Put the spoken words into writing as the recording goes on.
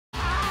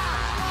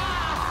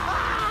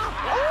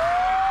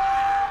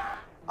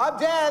I'm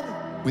dead.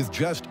 With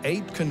just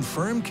 8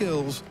 confirmed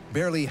kills,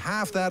 barely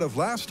half that of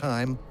last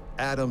time,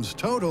 Adam's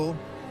total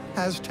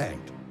has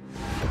tanked.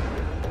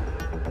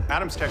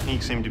 Adam's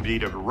technique seemed to be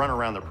to run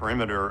around the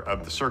perimeter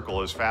of the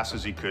circle as fast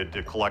as he could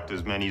to collect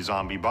as many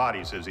zombie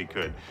bodies as he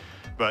could.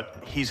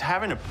 But he's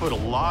having to put a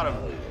lot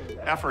of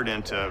effort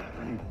into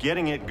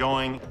getting it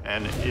going,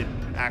 and it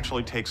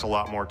actually takes a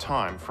lot more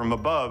time. From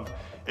above,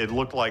 it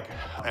looked like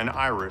an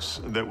iris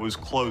that was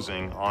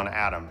closing on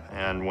Adam,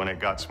 and when it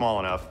got small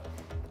enough,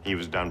 he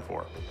was done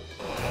for.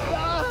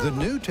 The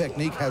new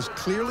technique has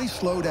clearly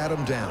slowed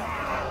Adam down.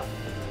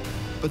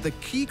 But the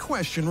key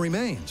question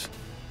remains.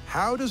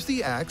 How does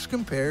the axe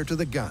compare to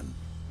the gun?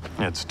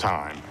 It's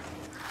time.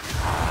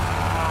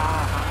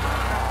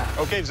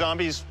 Okay,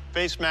 zombies,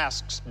 face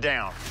masks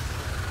down.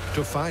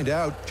 To find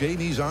out,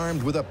 Jamie's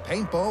armed with a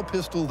paintball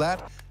pistol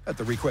that, at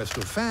the request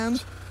of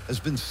fans, has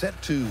been set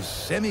to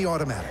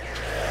semi-automatic.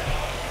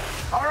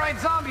 All right,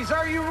 zombies,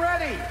 are you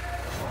ready?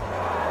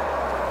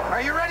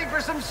 Are you ready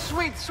for some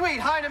sweet, sweet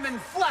Heinemann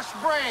flesh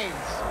brains?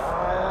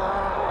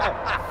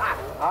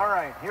 All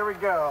right, here we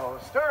go.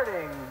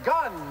 Starting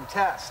gun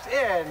test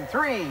in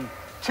 3,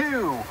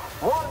 2,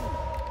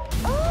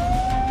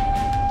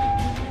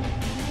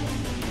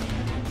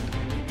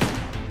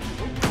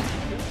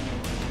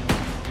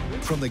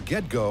 1. From the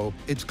get-go,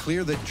 it's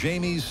clear that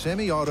Jamie's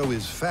semi-auto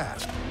is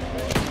fast.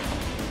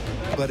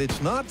 But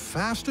it's not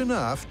fast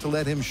enough to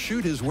let him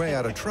shoot his way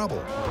out of trouble.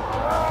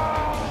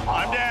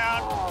 I'm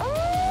down.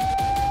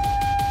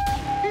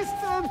 He's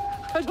dead.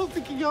 I don't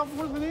think he got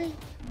more than 8.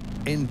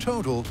 In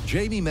total,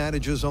 Jamie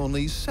manages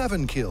only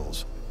 7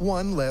 kills,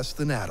 1 less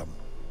than Adam.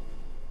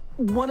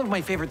 One of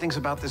my favorite things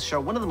about this show,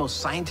 one of the most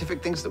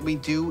scientific things that we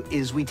do,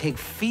 is we take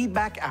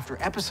feedback after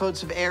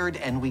episodes have aired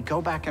and we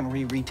go back and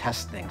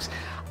retest things.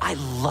 I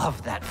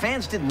love that.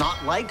 Fans did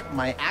not like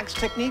my axe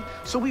technique,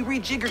 so we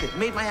rejiggered it,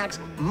 made my axe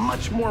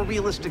much more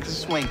realistic to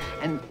swing,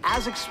 and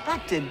as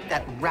expected,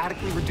 that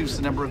radically reduced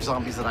the number of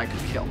zombies that I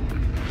could kill.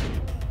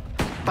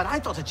 But I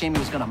thought that Jamie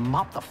was gonna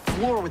mop the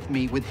floor with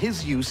me with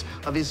his use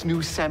of his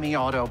new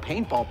semi-auto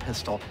paintball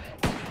pistol.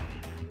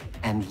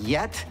 And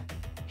yet,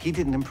 he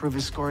didn't improve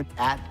his score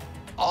at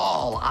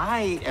all.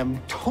 I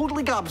am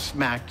totally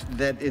gobsmacked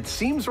that it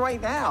seems right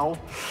now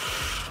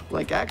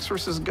like axe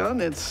versus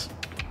gun, it's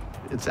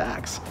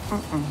axe.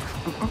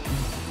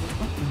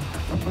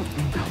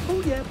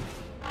 Oh, yeah.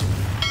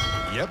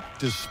 Yep,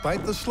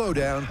 despite the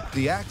slowdown,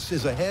 the axe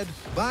is ahead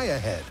by a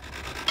head.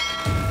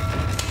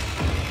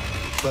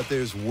 But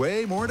there's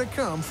way more to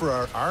come for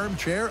our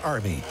armchair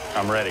army.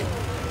 I'm ready.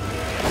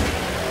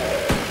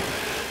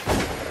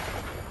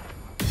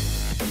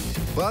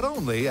 But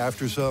only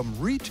after some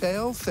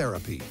retail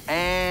therapy.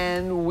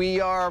 And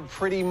we are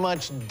pretty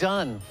much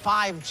done.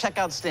 5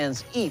 checkout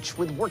stands, each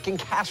with working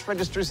cash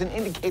registers and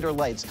indicator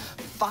lights.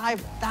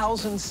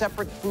 5,000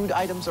 separate food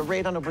items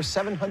arrayed on over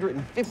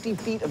 750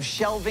 feet of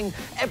shelving,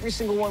 every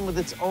single one with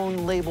its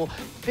own label.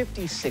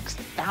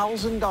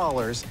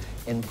 $56,000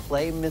 in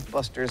Play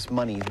Mythbusters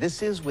money.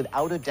 This is,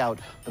 without a doubt,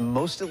 the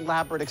most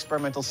elaborate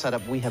experimental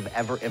setup we have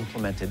ever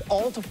implemented,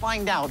 all to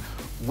find out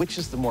which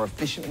is the more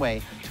efficient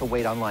way to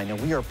wait online. Now,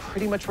 we are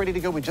pretty much ready to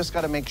go. We just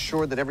got to make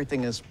sure that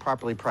everything is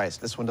properly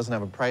priced. This one doesn't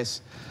have a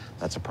price.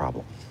 That's a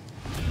problem.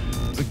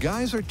 The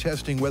guys are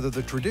testing whether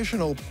the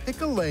traditional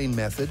pick-a-lane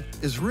method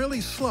is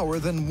really slower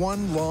than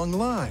one long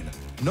line,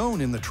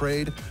 known in the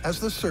trade as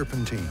the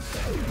serpentine.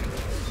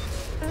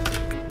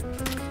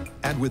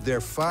 And with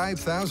their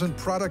 5,000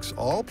 products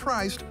all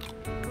priced,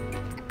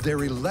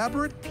 their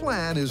elaborate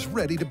plan is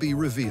ready to be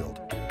revealed.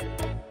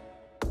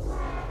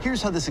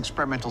 Here's how this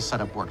experimental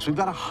setup works. We've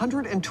got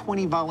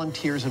 120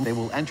 volunteers, and they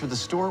will enter the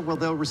store where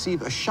they'll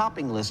receive a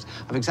shopping list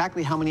of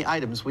exactly how many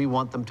items we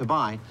want them to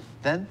buy.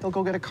 Then they'll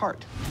go get a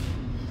cart.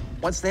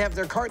 Once they have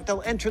their cart,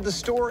 they'll enter the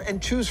store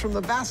and choose from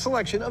the vast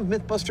selection of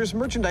Mythbusters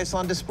merchandise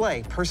on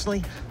display.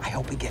 Personally, I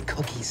hope we get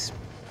cookies.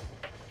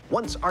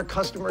 Once our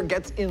customer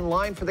gets in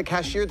line for the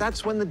cashier,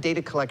 that's when the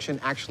data collection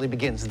actually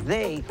begins.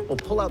 They will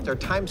pull out their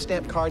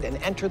timestamp card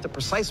and enter the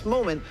precise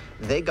moment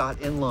they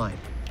got in line.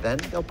 Then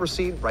they'll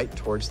proceed right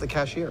towards the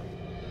cashier.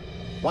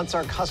 Once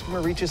our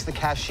customer reaches the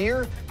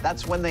cashier,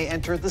 that's when they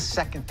enter the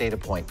second data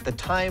point, the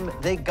time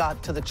they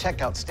got to the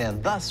checkout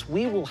stand. Thus,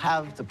 we will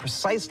have the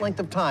precise length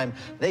of time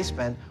they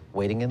spent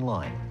waiting in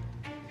line.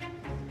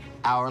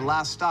 Our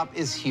last stop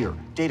is here,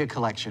 data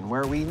collection,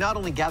 where we not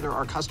only gather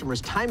our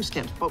customers'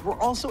 timestamps, but we're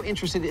also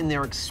interested in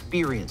their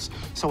experience.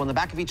 So on the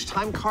back of each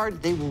time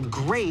card, they will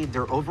grade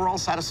their overall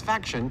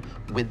satisfaction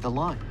with the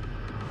line.